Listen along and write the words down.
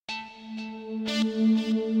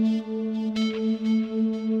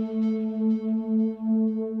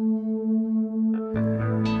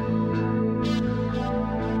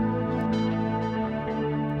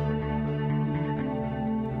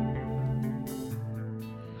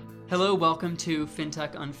Hello, welcome to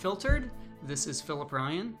FinTech Unfiltered. This is Philip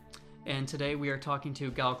Ryan, and today we are talking to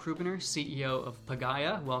Gal Krubiner, CEO of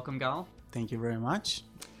Pagaya. Welcome, Gal. Thank you very much.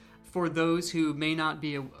 For those who may not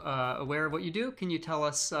be aware of what you do, can you tell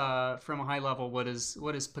us from a high level what is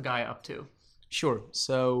Pagaya up to? Sure.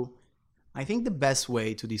 So I think the best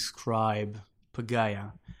way to describe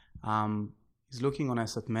Pagaya is looking on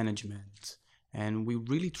asset management, and we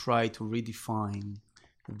really try to redefine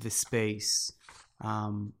the space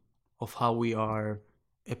of how we are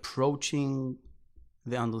approaching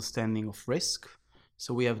the understanding of risk.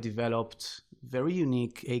 So we have developed very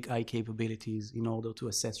unique AI capabilities in order to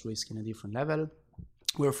assess risk in a different level.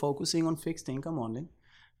 We're focusing on fixed income only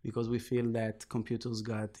because we feel that computers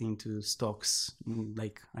got into stocks,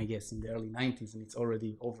 like I guess in the early 90s, and it's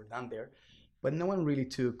already overdone there. But no one really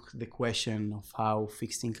took the question of how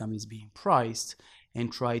fixed income is being priced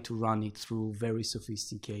and tried to run it through very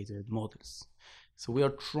sophisticated models. So we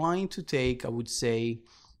are trying to take, I would say,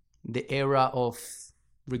 the era of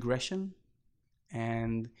regression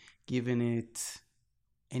and giving it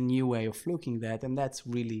a new way of looking at that, and that's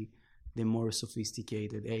really the more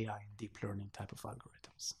sophisticated AI and deep learning type of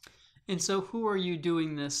algorithms. And so who are you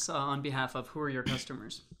doing this on behalf of? Who are your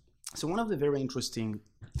customers? So one of the very interesting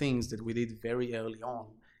things that we did very early on,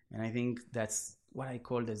 and I think that's what I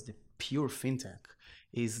called as the pure fintech,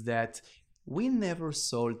 is that we never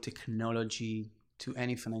sold technology to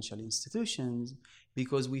any financial institutions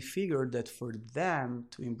because we figured that for them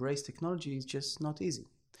to embrace technology is just not easy.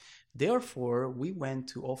 Therefore, we went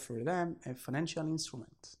to offer them a financial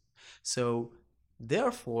instrument. So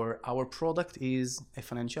therefore, our product is a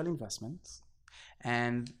financial investment,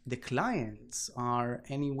 and the clients are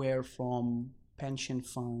anywhere from pension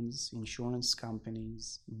funds, insurance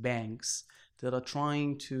companies, banks that are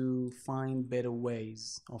trying to find better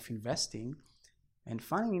ways of investing. And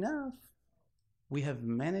funny enough, we have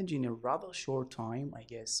managed in a rather short time, I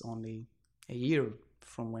guess only a year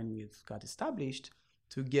from when we've got established,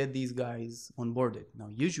 to get these guys onboarded. Now,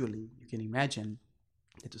 usually you can imagine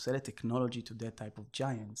that to sell a technology to that type of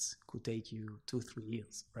giants could take you 2-3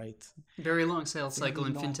 years, right? Very long sales cycle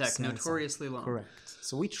in fintech, notoriously long. Correct.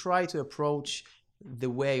 So we try to approach the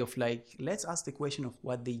way of let's ask the question of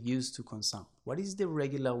what they use to consume. What is the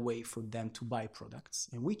regular way for them to buy products?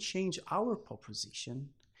 And we change our proposition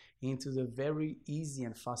into the very easy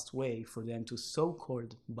and fast way for them to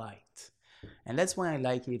so-called buy it. And that's why I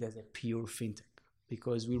like it as a pure fintech,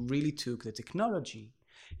 because we really took the technology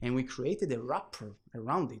and we created a wrapper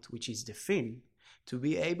around it, which is the fin, to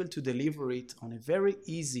be able to deliver it on a very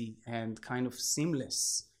easy and kind of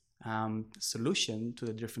seamless solution to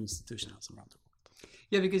the different institutions around the world.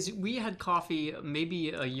 Yeah, because we had coffee maybe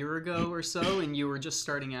a year ago or so, and you were just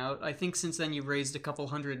starting out. I think since then you've raised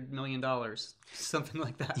 $200 million, something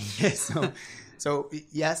like that. Yes. So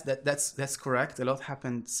yes, that's correct. A lot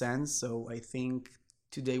happened since. So I think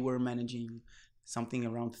today we're managing something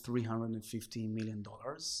around $350 million.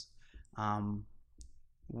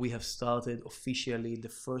 We have started officially the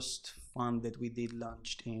first fund that we did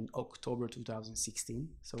launched in October 2016.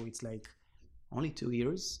 So it's like only 2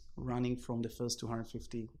 years running from the first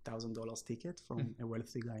 $250,000 ticket from a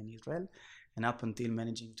wealthy guy in Israel and up until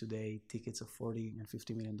managing today tickets of $40 and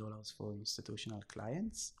 $50 million for institutional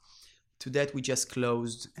clients. To that, we just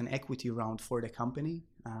closed an equity round for the company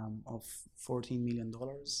of $14 million.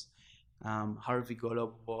 Harvey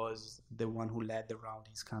Golub was the one who led the round.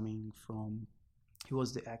 He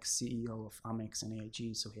was the ex-CEO of Amex and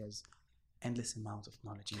AIG, so he has endless amount of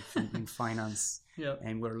knowledge in finance. Yep.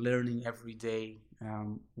 And we're learning every day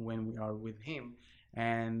when we are with him.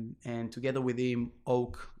 And together with him,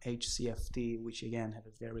 Oak HCFT, which again have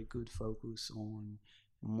a very good focus on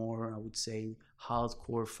more, I would say,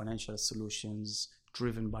 hardcore financial solutions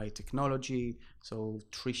driven by technology. So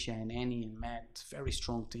Trisha and Annie and Matt, very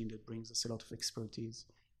strong team that brings us a lot of expertise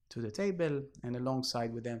to the table, and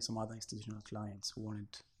alongside with them some other institutional clients who wanted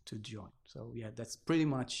to join. So yeah, that's pretty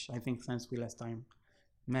much, I think, since we last time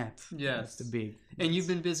met. Yes. That's the big. And you've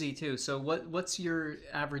been busy too. So what's your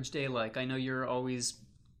average day like? I know you're always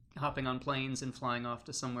hopping on planes and flying off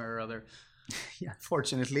to somewhere or other. Yeah,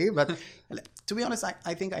 fortunately. But to be honest,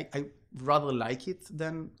 I think I rather like it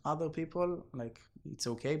than other people. Like, it's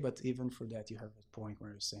okay, but even for that, you have a point where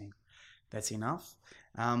you're saying that's enough.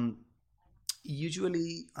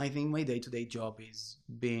 Usually, I think my day-to-day job is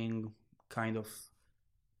being kind of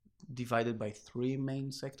divided by 3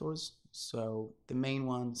 main sectors. So the main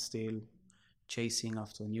one still chasing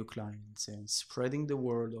after new clients and spreading the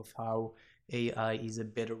word of how AI is a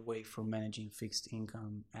better way for managing fixed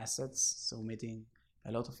income assets. So meeting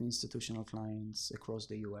a lot of institutional clients across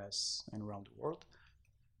the US and around the world.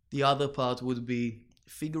 The other part would be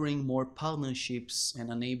figuring more partnerships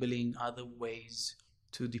and enabling other ways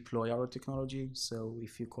to deploy our technology. So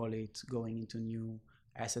if you call it going into new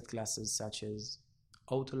asset classes such as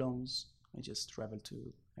auto loans, I just traveled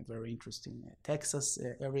to a very interesting Texas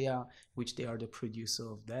area, which they are the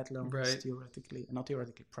producer of that loans, Right. not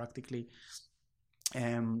theoretically, practically.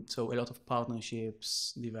 So a lot of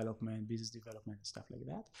partnerships, development, business development, stuff like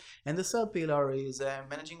that. And the third pillar is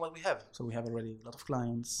managing what we have. So we have already a lot of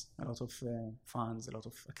clients, a lot of funds, a lot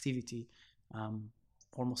of activity,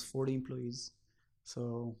 almost 40 employees.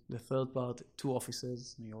 So the third part, 2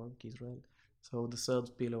 offices, New York, Israel. So the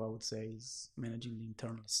third pillar, I would say, is managing the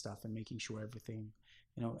internal stuff and making sure everything,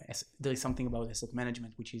 there is something about asset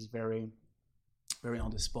management which is very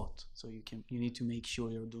on the spot. So you need to make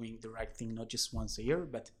sure you're doing the right thing, not just once a year,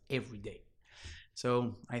 but every day.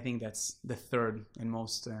 So I think that's the third and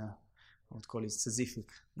most, I would call it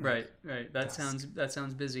specific. Right. That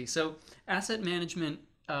sounds busy. So asset management,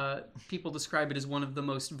 people describe it as one of the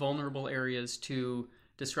most vulnerable areas to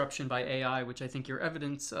disruption by AI, which I think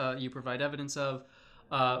you provide evidence of.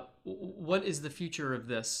 What is the future of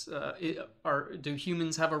this? Do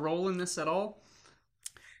humans have a role in this at all?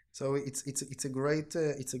 So it's a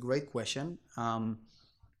great question, and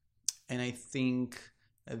I think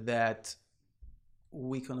that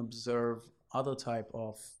we can observe other type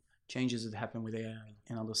of changes that happen with AI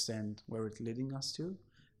and understand where it's leading us to.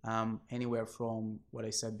 Anywhere from what I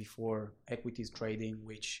said before, equities trading,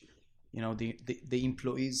 which the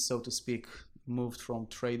employees, so to speak, moved from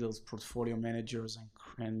traders, portfolio managers,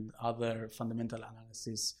 and other fundamental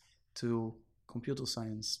analysis to computer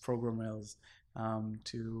science programmers,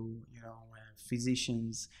 to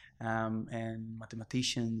physicians and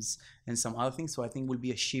mathematicians and some other things. So I think will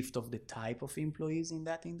be a shift of the type of employees in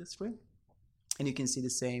that industry. And you can see the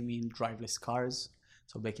same in driverless cars.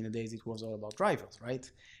 So back in the days, it was all about drivers, right?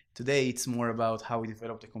 Today, it's more about how we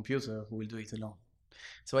develop the computer who will do it alone.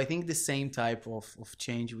 So I think the same type of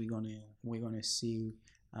change we're gonna see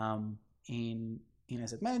in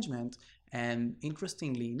asset management. And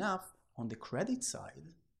interestingly enough, on the credit side,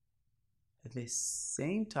 the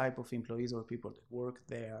same type of employees or people that worked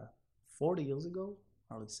there 40 years ago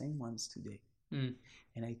are the same ones today. Mm.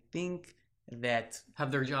 And I think that...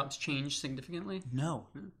 Have their jobs changed significantly? No.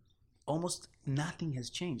 Almost nothing has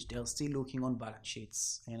changed. They're still looking on balance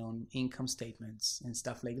sheets and on income statements and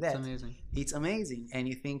stuff like that. It's amazing. And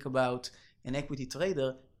you think about an equity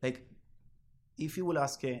trader, like if you will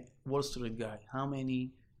ask a Wall Street guy, how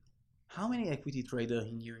many equity traders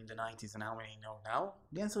he knew in the 90s and how many know now?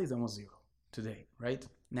 The answer is almost 0 today, right?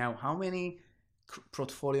 Now, how many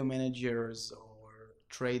portfolio managers or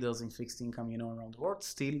traders in fixed income around the world?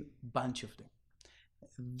 Still a bunch of them.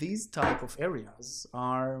 These type of areas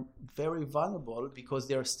are very valuable because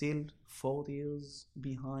they are still 40 years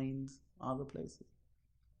behind other places.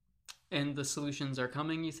 And the solutions are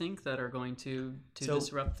coming, you think, that are going to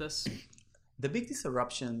disrupt this? The big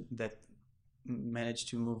disruption that managed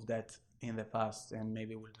to move that in the past, and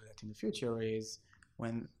maybe will do that in the future, is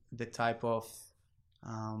when the type of,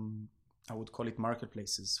 I would call it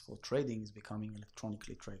marketplaces for trading, is becoming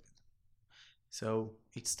electronically traded. So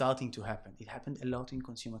it's starting to happen. It happened a lot in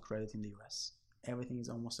consumer credit in the US. Everything is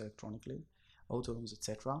almost electronically, auto loans,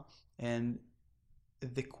 etc. And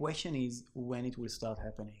the question is when it will start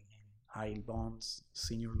happening in high-yield bonds,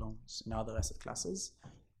 senior loans, and other asset classes.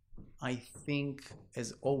 I think,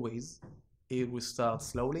 as always, it will start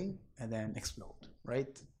slowly and then explode,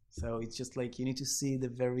 right? So it's just like you need to see the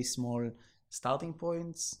very small starting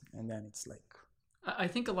points, and then it's like... I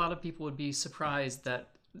think a lot of people would be surprised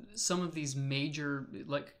that some of these major,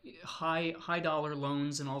 like high dollar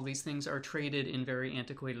loans and all these things are traded in very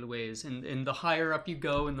antiquated ways. And the higher up you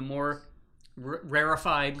go and the more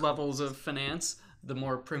rarefied levels of finance, the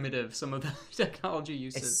more primitive some of the technology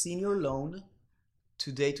uses. A senior loan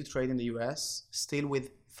today to trade in the US, still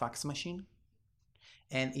with fax machine,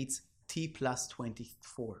 and it's T plus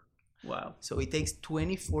 24. Wow. So it takes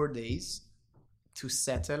 24 days to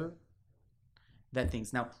settle that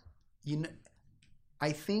things. Now,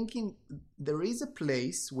 I think there is a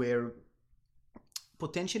place where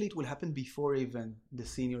potentially it will happen before even the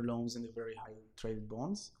senior loans and the very high traded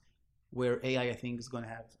bonds, where AI, I think, is going to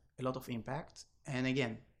have a lot of impact. And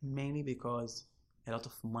again, mainly because a lot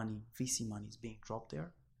of money, VC money, is being dropped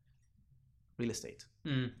there. Real estate.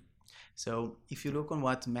 So if you look on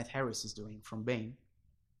what Matt Harris is doing from Bain,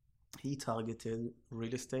 he targeted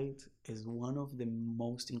real estate as one of the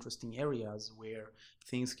most interesting areas where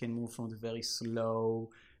things can move from the very slow,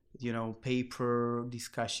 paper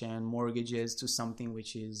discussion, mortgages, to something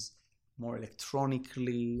which is more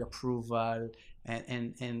electronically approval,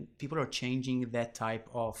 and people are changing that type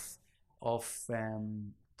of of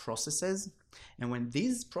processes. And when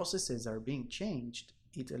these processes are being changed,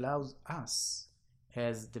 it allows us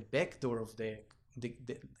as the backdoor of the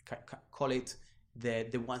call it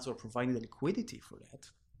the ones who are providing the liquidity for that,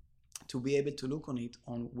 to be able to look on it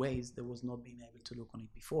on ways that was not being able to look on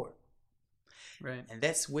it before. Right. And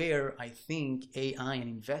that's where I think AI and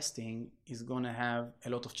investing is going to have a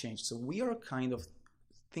lot of change. So we are kind of,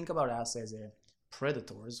 think about us as a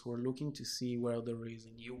predators who are looking to see where there is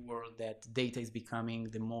a new world that data is becoming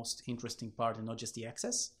the most interesting part and not just the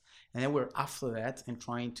access. And then we're after that and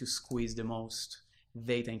trying to squeeze the most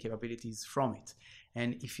data and capabilities from it.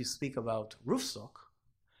 And if you speak about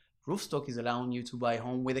Roofstock is allowing you to buy a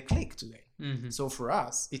home with a click today. Mm-hmm. So for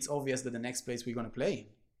us, it's obvious that the next place we're going to play in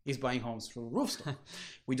is buying homes through Roofstock.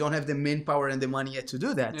 We don't have the manpower and the money yet to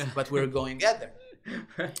do that, but we're going to get there.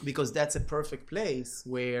 Right. Because that's a perfect place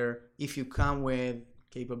where if you come with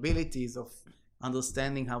capabilities of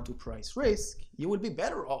understanding how to price risk, you will be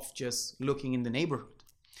better off just looking in the neighborhood.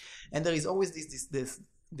 And there is always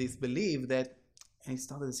this belief that, and it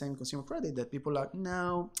started the same consumer credit, that people are,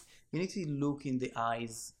 no, you need to look in the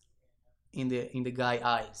eyes, in the guy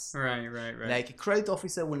eyes. Right. Like a credit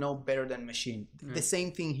officer will know better than machine. Right. The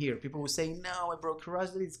same thing here. People will say, no, a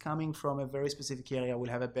brokerage that is coming from a very specific area will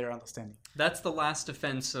have a better understanding. That's the last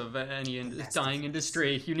defense of any dying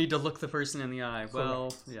industry. You need to look the person in the eye. Correct.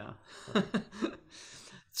 Well, yeah.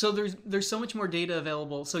 So there's so much more data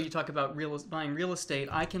available. So you talk about buying real estate.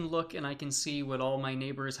 I can look and I can see what all my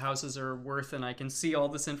neighbors' houses are worth, and I can see all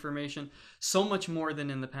this information. So much more than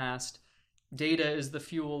in the past. Data is the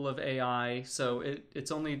fuel of AI, so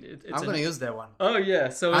it's only. I'm going to use that one. Oh yeah,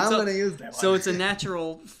 so I'm going to use that one. So it's a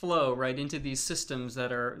natural flow right into these systems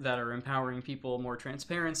that are empowering people, more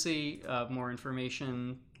transparency, more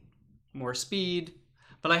information, more speed.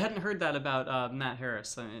 But I hadn't heard that about Matt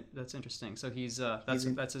Harris. I mean, that's interesting. So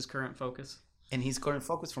that's his current focus. And his current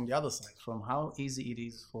focus from the other side, from how easy it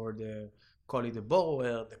is for the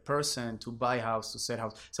borrower, the person to buy a house, to sell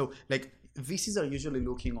house. So like. VCs are usually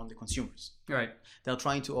looking on the consumers. Right. They're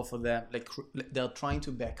trying to offer them, they're trying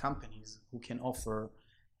to back companies who can offer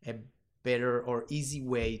a better or easy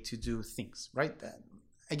way to do things, right?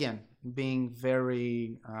 Again, being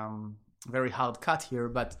very, very hard cut here,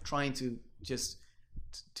 but trying to just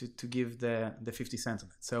to give the 50 cents of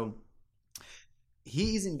it. So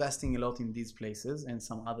he is investing a lot in these places and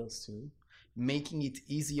some others too, making it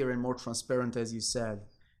easier and more transparent, as you said,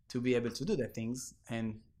 to be able to do the things.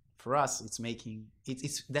 And for us,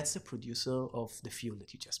 that's the producer of the fuel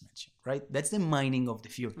that you just mentioned, right? That's the mining of the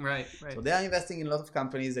fuel. Right. So they are investing in a lot of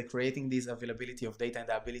companies. They're creating this availability of data and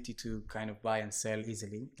the ability to kind of buy and sell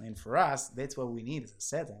easily. And for us, that's what we need as a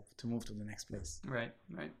setup to move to the next place. Right.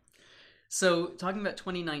 So talking about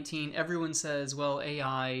 2019, everyone says, well,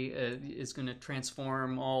 AI is going to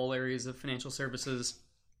transform all areas of financial services.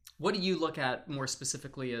 What do you look at more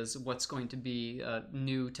specifically as what's going to be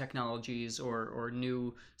new technologies or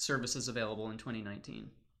new services available in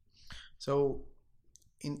 2019? So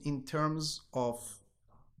in terms of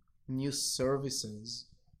new services,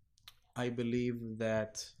 I believe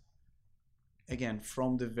that, again,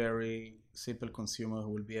 from the very simple consumer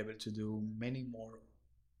who will be able to do many more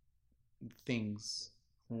things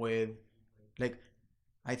with, like,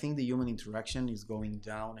 I think the human interaction is going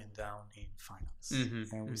down and down in finance.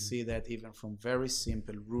 Mm-hmm, and we see that even from very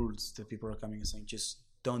simple rules that people are coming and saying, just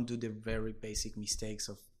don't do the very basic mistakes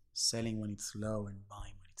of selling when it's low and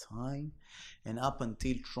buying when it's high, and up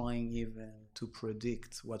until trying even to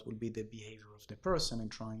predict what will be the behavior of the person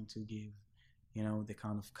and trying to give, the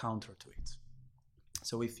kind of counter to it.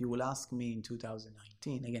 So if you will ask me in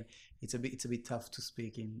 2019, again, it's a bit tough to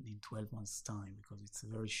speak in 12 months' time because it's a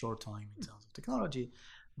very short time in terms of technology.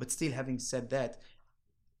 But still, having said that,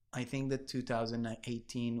 I think that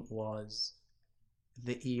 2018 was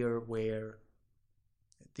the year where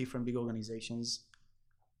different big organizations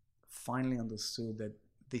finally understood that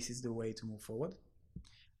this is the way to move forward.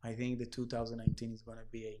 I think that 2019 is going to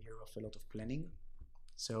be a year of a lot of planning.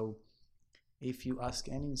 So if you ask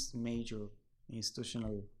any major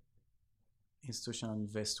institutional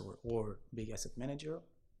investor or big asset manager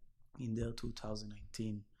in their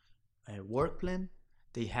 2019 work plan,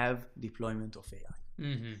 they have deployment of AI.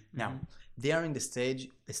 Mm-hmm, now, they are in the stage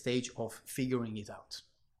of figuring it out.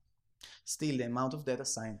 Still, the amount of data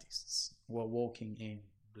scientists who are working in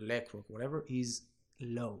BlackRock, whatever, is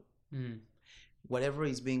low. Mm. Whatever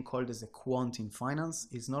is being called as a quant in finance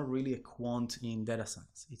is not really a quant in data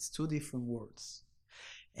science. It's two different words.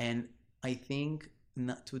 And I think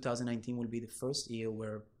 2019 will be the first year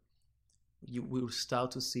where you will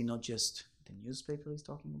start to see not just the newspaper is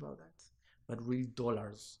talking about that, but real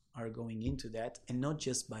dollars are going into that, and not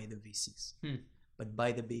just by the VCs, but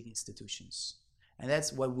by the big institutions. And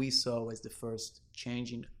that's what we saw as the first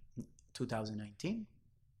change in 2019.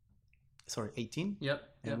 Sorry, 18.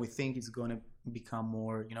 And we think it's going to become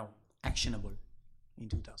more, actionable in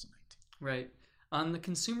 2019. Right. On the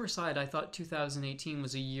consumer side, I thought 2018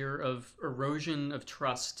 was a year of erosion of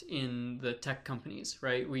trust in the tech companies,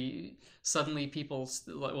 right?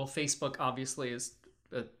 Facebook obviously is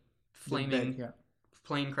a flaming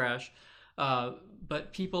plane crash.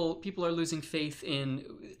 But people are losing faith in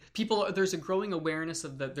there's a growing awareness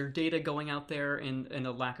of their data going out there and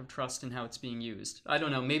a lack of trust in how it's being used. I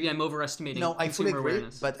don't know. Maybe I'm overestimating consumer awareness. No, I fully agree.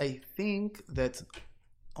 Awareness. But I think that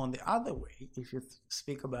on the other way, if you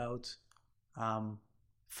speak about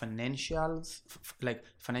financials, like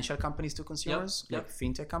financial companies to consumers, like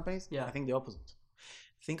fintech companies, I think the opposite.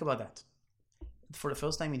 Think about that. For the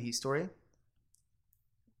first time in history,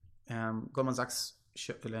 Goldman Sachs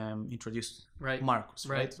introduced Marcus,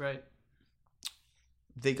 right?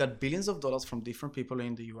 They got billions of dollars from different people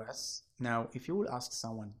in the US. Now, if you will ask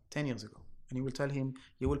someone 10 years ago, and you will tell him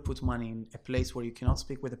you will put money in a place where you cannot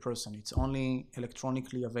speak with a person, it's only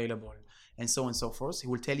electronically available, and so on and so forth, he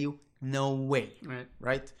will tell you, no way,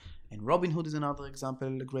 right? And Robinhood is another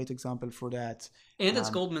example, a great example for that. And it's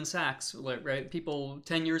Goldman Sachs, right?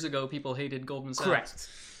 10 years ago, people hated Goldman Sachs. Correct.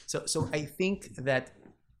 So I think that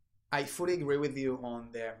I fully agree with you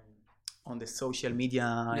on the social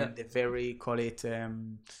media and the very, call it,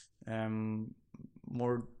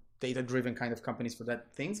 more data-driven kind of companies for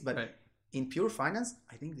that things. But in pure finance,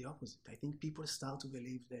 I think the opposite. I think people start to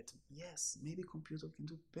believe that, yes, maybe computer can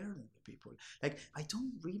do better than the people. Like,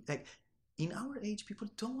 in our age, people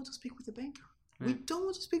don't want to speak with the banker. We don't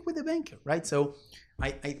want to speak with the banker, right? So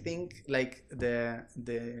I think like the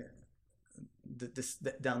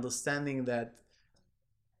understanding that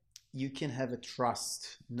you can have a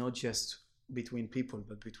trust not just between people,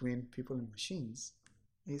 but between people and machines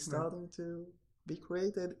is starting to be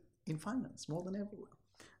created in finance more than everywhere.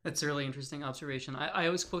 That's a really interesting observation. I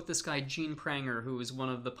always quote this guy, Gene Pranger, who was one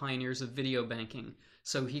of the pioneers of video banking.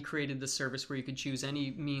 So he created this service where you could choose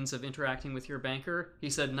any means of interacting with your banker. He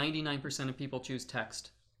said 99% of people choose text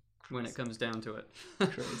when it comes down to it.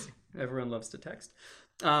 Crazy. Everyone loves to text.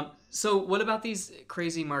 So what about these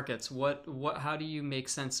crazy markets? How do you make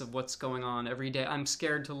sense of what's going on every day? I'm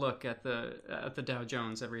scared to look at the Dow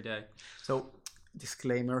Jones every day. So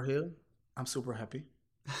disclaimer here, I'm super happy.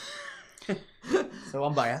 So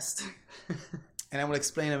I'm biased. And I will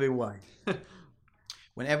explain a bit why.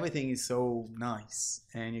 When everything is so nice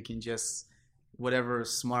and you can just, whatever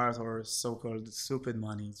smart or so-called stupid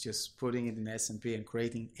money, is just putting it in S&P and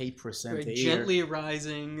creating 8% a year. Gently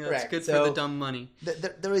rising. That's good for the dumb money.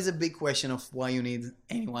 There is a big question of why you need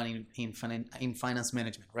anyone in finance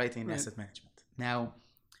management, right? In asset management. Now,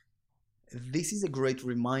 this is a great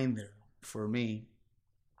reminder for me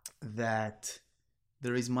that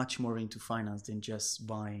there is much more into finance than just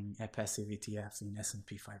buying a passive ETF in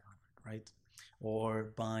S&P 500, right?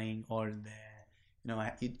 Or buying all the,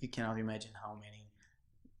 you cannot imagine how many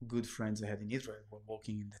good friends I had in Israel who were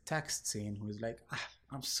working in the tech scene who was like,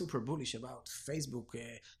 I'm super bullish about Facebook,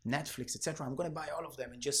 Netflix, etc. I'm going to buy all of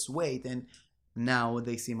them and just wait. And now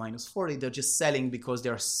they see minus 40. They're just selling because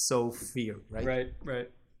they're so feared, right? Right.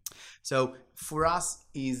 So for us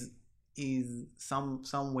is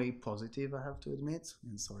some way positive, I have to admit.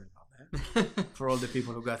 And sorry about that. For all the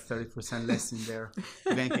people who got 30% less in their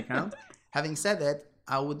bank account. Having said that,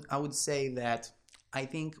 I would say that I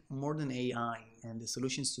think more than AI and the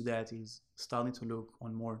solutions to that is starting to look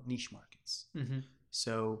on more niche markets. Mm-hmm.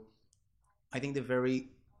 So I think the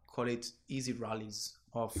very, call it easy rallies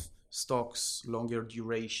of stocks, longer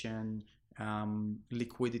duration,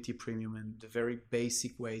 liquidity premium, and the very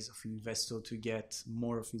basic ways of investor to get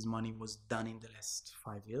more of his money was done in the last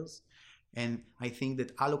 5 years. And I think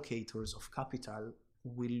that allocators of capital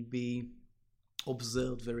will be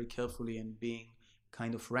observed very carefully and being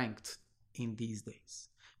kind of ranked in these days,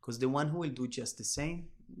 because the one who will do just the same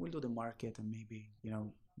will do the market and maybe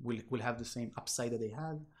will have the same upside that they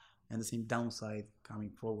had and the same downside coming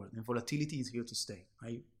forward, and volatility is here to stay.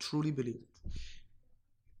 I truly believe it.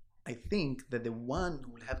 I think that the one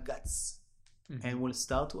who will have guts and will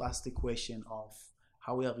start to ask the question of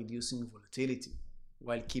how we are reducing volatility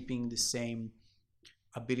while keeping the same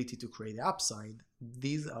ability to create the upside,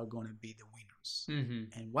 these are going to be the winners.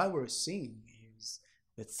 And what we're seeing is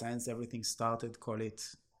that since everything started, call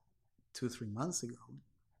it 2-3 months ago,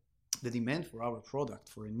 the demand for our product,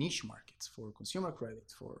 for niche markets, for consumer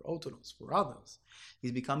credit, for auto loans, for others,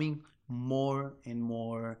 is becoming more and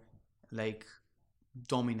more like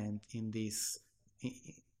dominant in this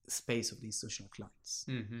space of the institutional clients.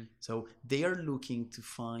 Mm-hmm. So they are looking to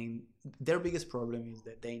find, their biggest problem is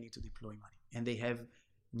that they need to deploy money, and they have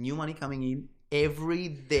new money coming in every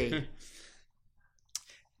day.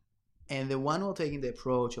 And the one who are taking the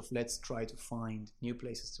approach of let's try to find new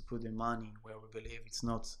places to put the money where we believe it's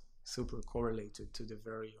not super correlated to the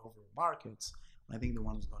very overall markets, I think the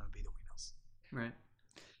one who's going to be the winners. Right.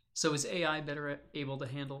 So is AI better able to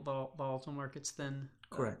handle volatile markets than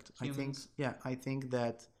Correct. humans? I think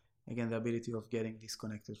that, again, the ability of getting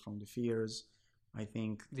disconnected from the fears, I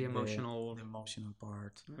think the emotional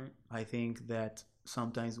part. Right. I think that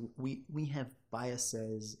sometimes we have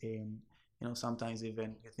biases in, sometimes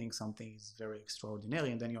even you think something is very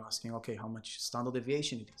extraordinary, and then you're asking, okay, how much standard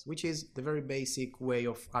deviation it is, which is the very basic way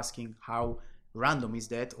of asking how random is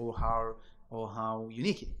that, or how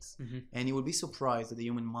unique it is. Mm-hmm. And you will be surprised that the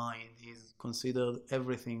human mind is considered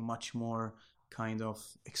everything much more kind of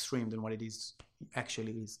extreme than what it is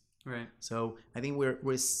actually is. Right. So I think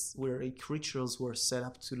we're creatures who are set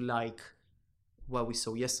up to like what we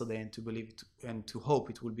saw yesterday and to believe it and to hope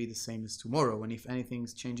it will be the same as tomorrow. And if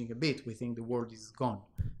anything's changing a bit, we think the world is gone.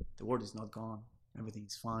 The world is not gone. Everything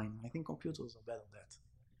is fine. I think computers are better at that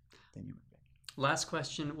than human beings. Last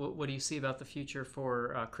question. What do you see about the future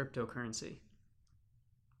for cryptocurrency?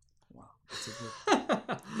 Wow. That's a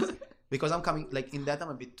good because I'm coming, like in that I'm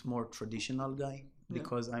a bit more traditional guy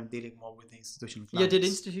because I'm dealing more with the institutional clients. Yeah, did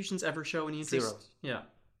institutions ever show any interest?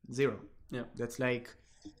 Zero. Yeah. That's like,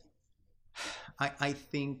 I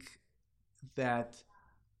think that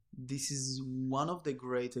this is one of the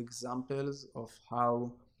great examples of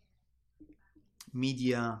how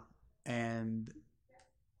media and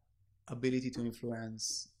ability to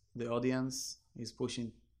influence the audience is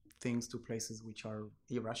pushing things to places which are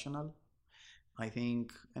irrational. I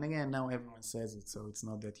think, and again, now everyone says it, so it's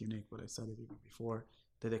not that unique, but I said it even before,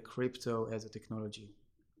 that a crypto as a technology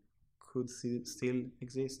could still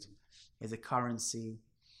exist as a currency.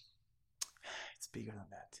 It's bigger than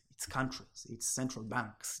that. It's countries, it's central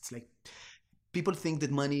banks. It's like people think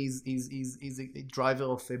that money is a driver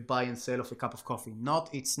of a buy and sell of a cup of coffee.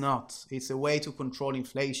 It's not. It's a way to control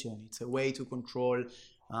inflation. It's a way to control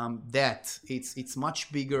debt. It's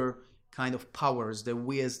much bigger kind of powers that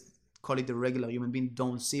we as call it the regular human being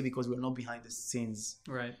don't see because we're not behind the scenes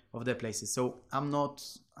of their places. So I'm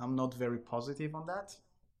not very positive on that.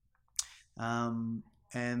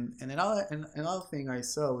 And another thing I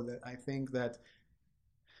saw that I think that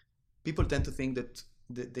people tend to think that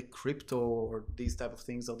the crypto or these type of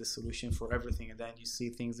things are the solution for everything, and then you see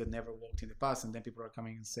things that never worked in the past, and then people are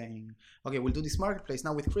coming and saying, okay, we'll do this marketplace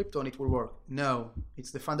now with crypto and it will work. No,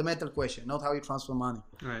 it's the fundamental question, not how you transfer money.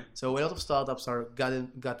 Right. So a lot of startups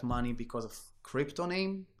got money because of crypto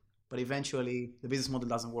name, but eventually the business model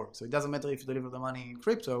doesn't work. So it doesn't matter if you deliver the money in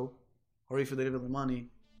crypto or if you deliver the money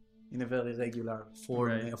in a very regular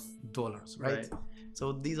form of dollars, right?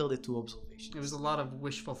 So these are the two observations. It was a lot of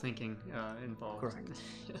wishful thinking involved. Correct.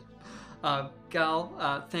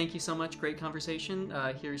 Gal, thank you so much. Great conversation.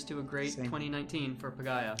 Here's to a great 2019 for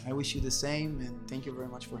Pagaya. I wish you the same, and thank you very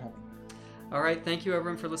much for having me. All right. Thank you,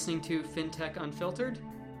 everyone, for listening to FinTech Unfiltered.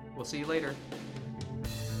 We'll see you later.